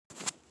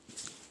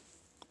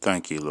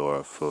Thank you,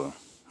 Lord, for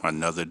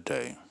another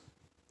day.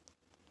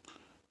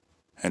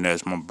 And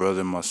as my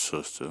brother and my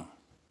sister,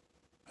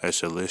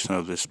 as a listener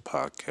of this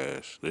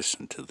podcast,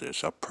 listen to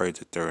this. I pray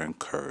that they're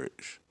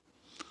encouraged.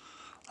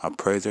 I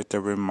pray that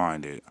they're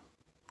reminded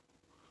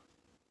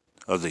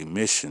of the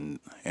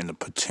mission and the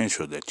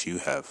potential that you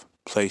have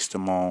placed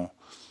them on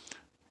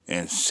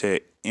and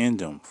set in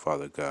them,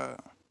 Father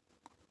God.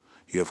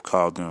 You have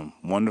called them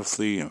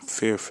wonderfully and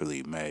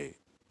fearfully made.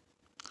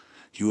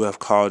 You have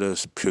called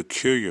us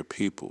peculiar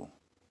people.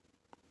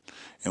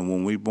 And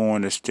when we're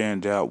born to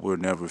stand out, we'll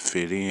never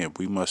fit in.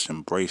 We must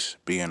embrace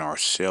being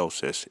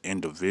ourselves as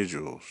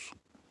individuals.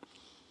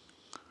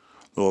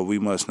 Lord, we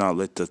must not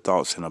let the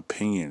thoughts and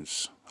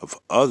opinions of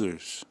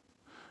others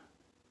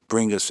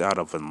bring us out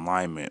of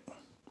alignment.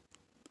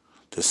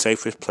 The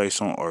safest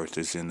place on earth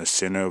is in the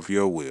center of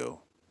your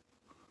will,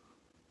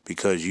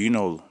 because you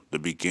know the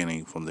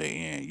beginning from the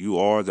end. You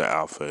are the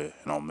Alpha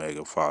and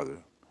Omega, Father,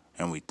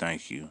 and we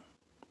thank you.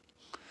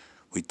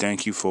 We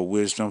thank you for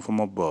wisdom from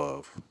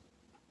above,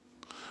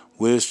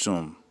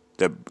 wisdom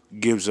that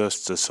gives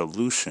us the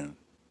solution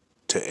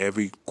to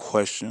every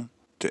question,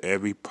 to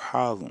every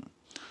problem.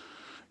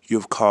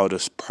 You've called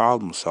us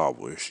problem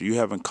solvers. You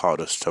haven't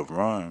called us to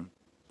run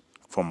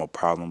from a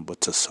problem,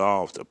 but to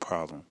solve the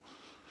problem.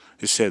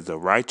 It said the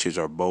righteous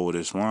are bold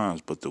as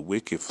lions, but the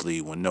wicked flee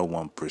when no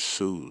one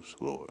pursues,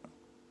 Lord.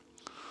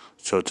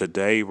 So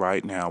today,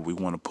 right now, we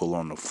want to pull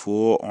on the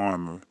full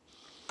armor,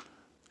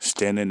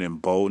 standing in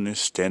boldness,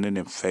 standing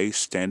in faith,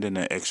 standing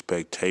in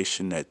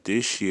expectation that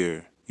this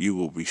year you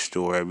will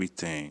restore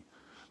everything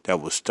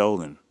that was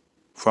stolen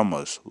from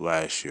us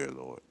last year,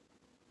 Lord.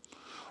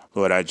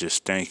 Lord, I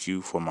just thank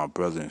you for my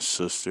brother and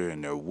sister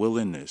and their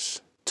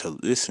willingness to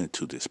listen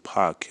to this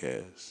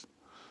podcast.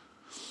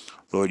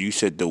 Lord, you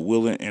said the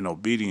willing and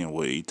obedient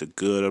will eat the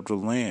good of the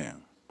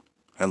land.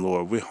 And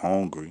Lord, we're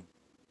hungry.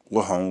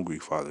 We're hungry,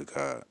 Father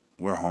God.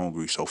 We're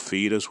hungry. So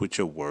feed us with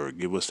your word.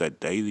 Give us that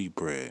daily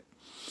bread.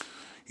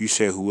 You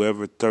said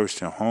whoever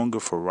thirsts and hunger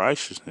for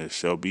righteousness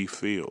shall be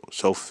filled.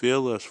 So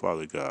fill us,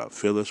 Father God.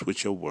 Fill us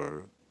with your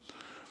word.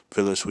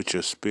 Fill us with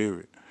your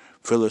spirit.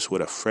 Fill us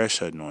with a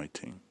fresh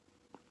anointing.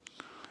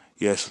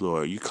 Yes,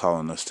 Lord, you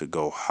calling us to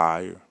go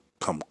higher,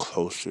 come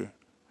closer.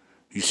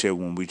 You said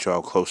when we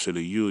draw closer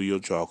to you, you'll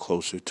draw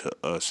closer to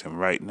us. And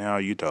right now,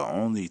 you're the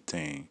only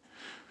thing.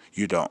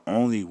 You're the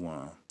only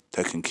one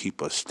that can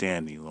keep us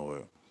standing,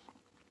 Lord.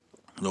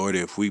 Lord,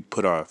 if we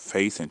put our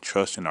faith and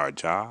trust in our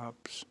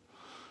jobs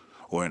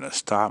or in the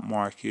stock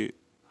market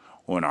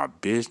or in our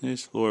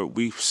business, Lord,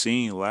 we've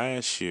seen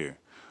last year,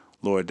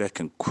 Lord, that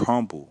can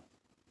crumble.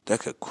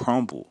 That could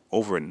crumble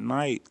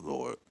overnight,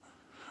 Lord.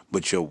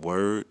 But your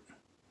word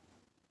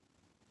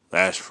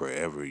lasts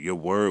forever. Your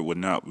word will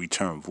not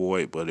return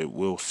void, but it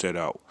will set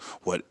out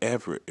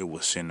whatever it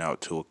was sent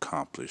out to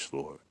accomplish,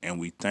 Lord. And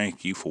we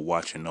thank you for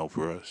watching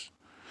over us.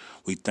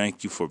 We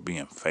thank you for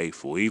being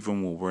faithful.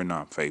 Even when we're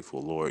not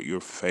faithful, Lord,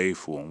 you're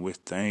faithful, and we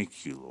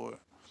thank you, Lord.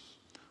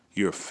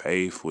 You're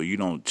faithful. You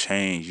don't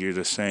change. You're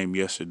the same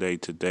yesterday,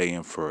 today,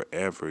 and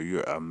forever.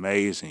 You're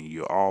amazing.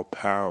 You're all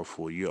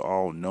powerful. You're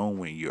all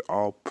knowing. You're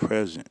all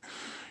present.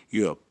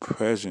 You're a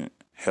present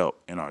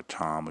help in our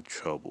time of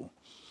trouble.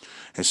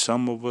 And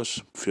some of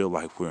us feel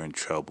like we're in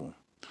trouble.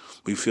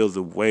 We feel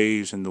the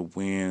waves and the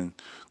wind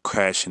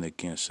crashing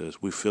against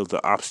us. We feel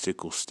the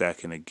obstacles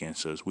stacking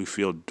against us. We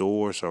feel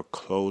doors are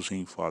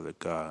closing, Father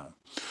God.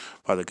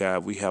 Father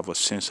God, we have a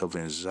sense of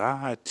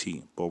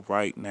anxiety. But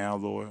right now,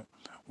 Lord,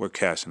 we're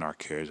casting our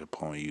cares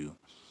upon you.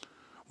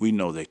 We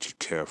know that you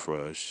care for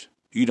us.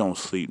 You don't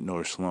sleep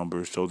nor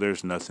slumber, so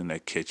there's nothing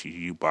that catches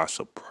you by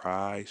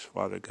surprise,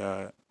 Father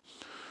God.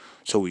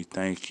 So we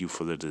thank you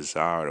for the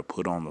desire to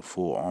put on the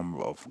full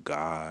armor of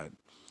God.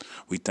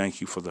 We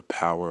thank you for the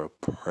power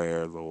of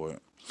prayer, Lord.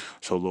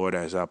 So, Lord,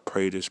 as I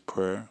pray this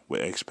prayer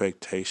with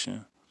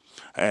expectation,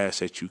 I ask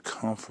that you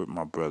comfort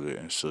my brother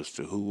and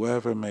sister,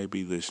 whoever may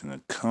be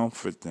listening,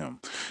 comfort them.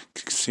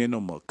 Send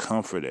them a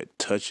comfort that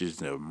touches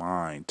their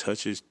mind,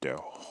 touches their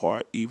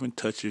heart, even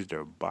touches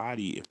their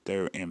body if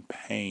they're in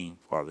pain,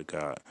 Father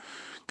God.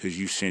 Because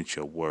you sent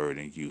your word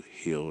and you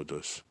healed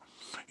us.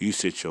 You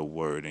sent your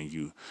word and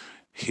you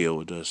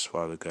healed us,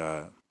 Father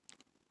God.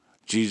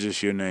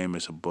 Jesus, your name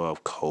is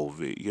above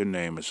COVID. Your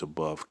name is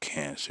above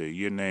cancer.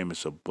 Your name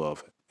is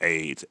above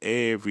AIDS.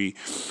 Every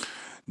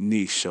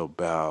knee shall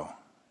bow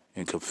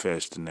and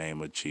confess the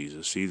name of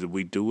Jesus. Either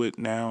we do it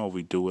now or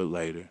we do it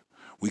later.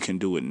 We can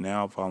do it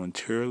now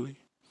voluntarily,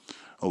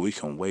 or we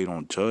can wait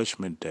on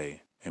Judgment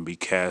Day and be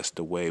cast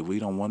away. We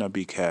don't want to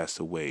be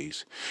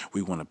castaways.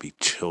 We want to be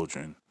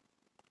children.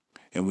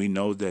 And we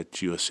know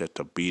that you have set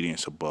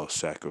obedience above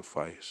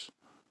sacrifice.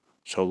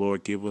 So,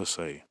 Lord, give us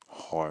a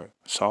heart.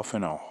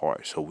 Soften our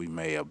heart so we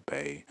may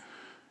obey.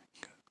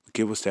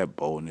 Give us that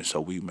boldness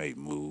so we may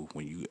move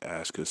when you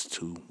ask us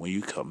to, when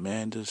you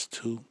command us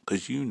to,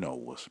 because you know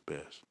what's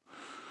best.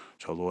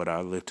 So, Lord, I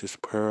lift this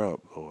prayer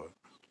up, Lord,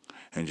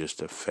 and just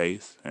the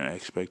faith and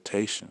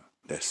expectation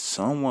that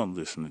someone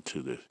listening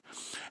to this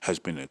has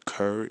been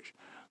encouraged.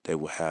 They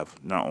will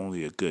have not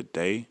only a good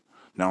day,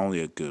 not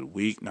only a good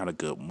week, not a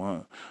good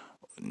month,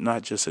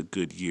 not just a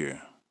good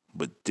year,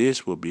 but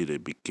this will be the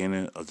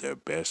beginning of their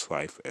best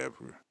life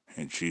ever.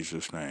 In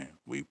Jesus' name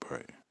we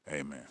pray.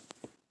 Amen.